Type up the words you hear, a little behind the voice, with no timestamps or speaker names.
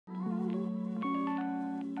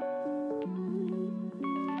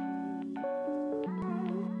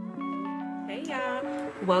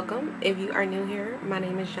Welcome. If you are new here, my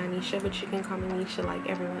name is Janisha, but you can call me Nisha like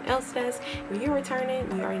everyone else does. If you're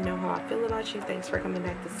returning, you already know how I feel about you. Thanks for coming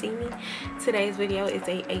back to see me. Today's video is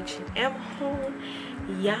a H&M haul.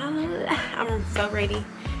 Y'all, I'm so ready.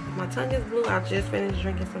 My tongue is blue. I just finished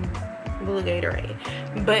drinking some blue Gatorade.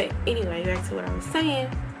 But anyway, back to what I was saying.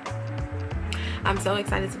 I'm so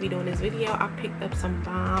excited to be doing this video. I picked up some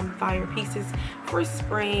bomb fire pieces for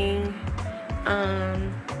spring.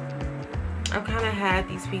 I've kind of had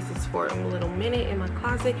these pieces for a little minute in my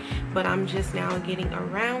closet, but I'm just now getting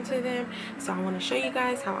around to them. So I want to show you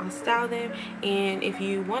guys how I style them. And if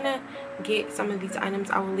you want to get some of these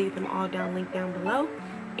items, I will leave them all linked down below.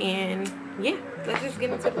 And yeah, let's just get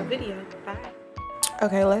into the video. Bye.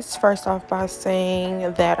 Okay, let's first off by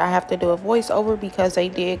saying that I have to do a voiceover because they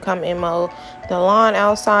did come and mow the lawn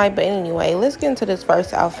outside. But anyway, let's get into this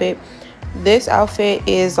first outfit. This outfit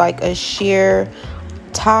is like a sheer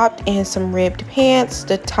top and some ribbed pants.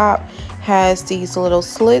 The top has these little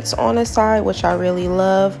slits on the side, which I really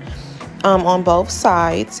love, on both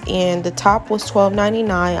sides. And the top was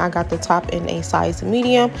 $12.99. I got the top in a size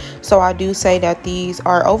medium, so I do say that these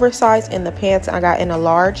are oversized, and the pants I got in a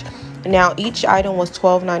large. Now each item was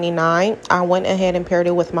 $12.99. I went ahead and paired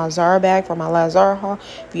it with my Zara bag for my last Zara haul.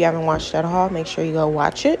 If you haven't watched that haul, make sure you go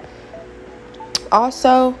watch it.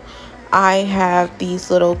 Also, I have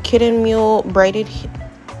these little kitten mule braided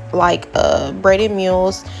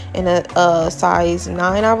mules in a size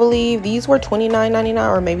 9, I believe. These were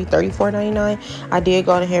 $29.99 or maybe $34.99. I did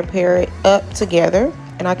go ahead and pair it up together,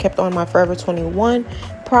 and I kept on my Forever 21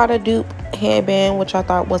 Prada dupe headband, which I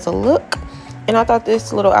thought was a look. And I thought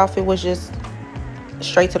this little outfit was just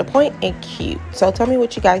straight to the point and cute. So tell me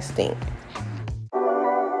what you guys think.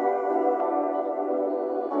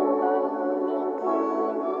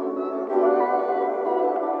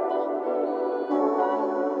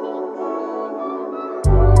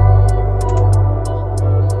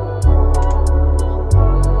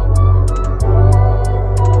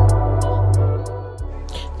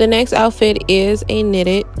 The next outfit is a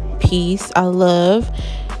knitted piece. I love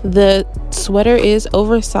the sweater. Is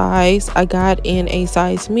oversized. I got in a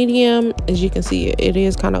size medium. As you can see, it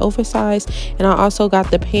is kind of oversized. And I also got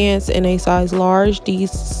the pants in a size large.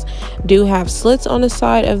 These do have slits on the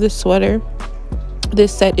side of the sweater.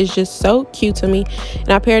 This set is just so cute to me, and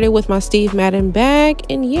I paired it with my Steve Madden bag,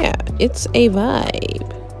 and yeah, it's a vibe.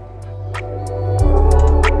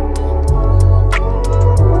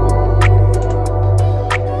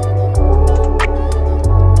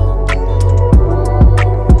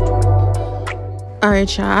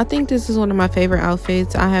 Alright, y'all, I think this is one of my favorite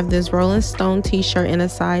outfits. I have this Rolling Stone t-shirt in a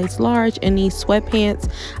size large and these sweatpants.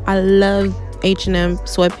 I love H&M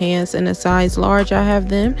sweatpants in a size large. I have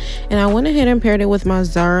them, and I went ahead and paired it with my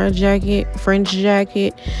Zara jacket, French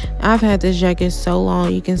jacket. I've had this jacket so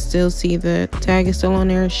long, you can still see the tag is still on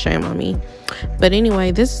there. Shame on me. But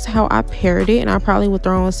anyway, this is how I paired it, and I probably would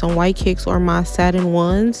throw on some white kicks or my satin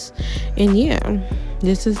ones. And yeah,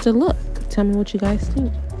 this is the look. Tell me what you guys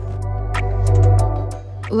think.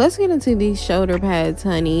 Let's get into these shoulder pads,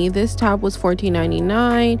 honey. This top was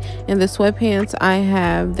 $14.99, and the sweatpants I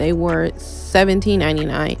have, they were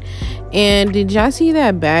 $17.99. And did y'all see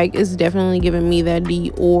that bag is definitely giving me that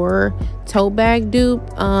Dior tote bag dupe?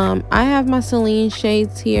 I have my Celine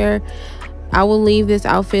shades here. I will leave this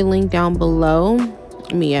outfit link down below.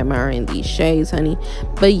 Me admiring these shades, honey.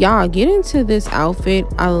 But y'all, get into this outfit.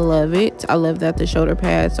 I love it. I love that the shoulder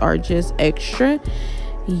pads are just extra.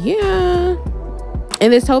 Yeah.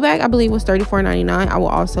 And this tote bag, I believe, was $34.99. I will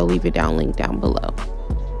also leave it linked down below.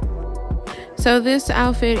 So this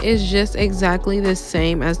outfit is just exactly the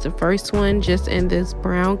same as the first one, just in this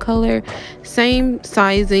brown color. Same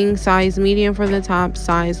sizing, size medium for the top,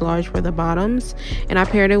 size large for the bottoms. And I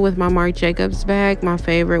paired it with my Marc Jacobs bag,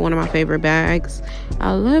 one of my favorite bags.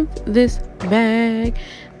 I love this bag.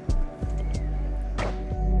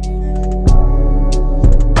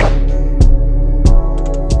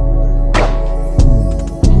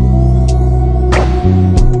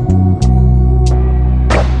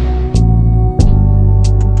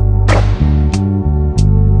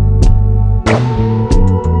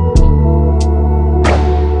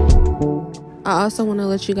 I also want to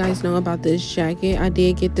let you guys know about this jacket. I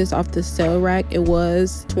did get this off the sale rack. It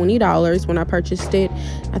was $20 when I purchased it.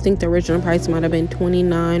 I think the original price might have been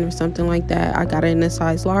 $29 or something like that. I got it in a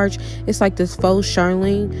size large. It's like this faux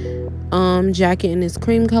Charlene jacket in this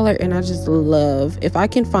cream color, and I just love. If I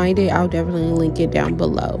can find it, I'll definitely link it down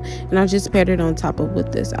below. And I just paired it on top of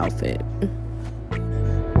with this outfit.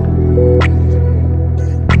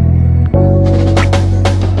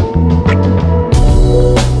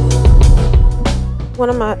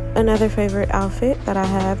 another favorite outfit that I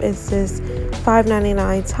have is this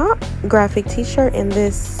 $5.99 top graphic t-shirt, and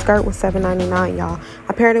this skirt was $7.99, y'all.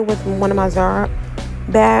 I paired it with one of my Zara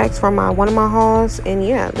bags from one of my hauls, and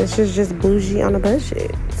yeah, this is just bougie on a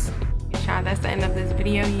budget. Y'all, that's the end of this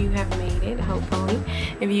video. You have made it, hopefully.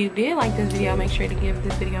 If you did like this video, make sure to give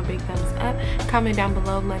this video a big thumbs up. Comment down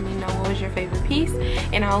below, let me know what was your favorite piece,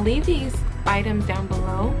 and I'll leave these items down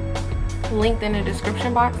below linked in the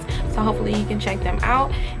description box, so hopefully you can check them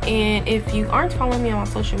out. And if you aren't following me on my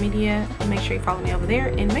social media, make sure you follow me over there,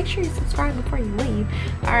 and make sure you subscribe before you leave.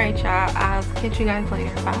 All right, y'all, I'll catch you guys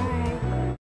later. Bye.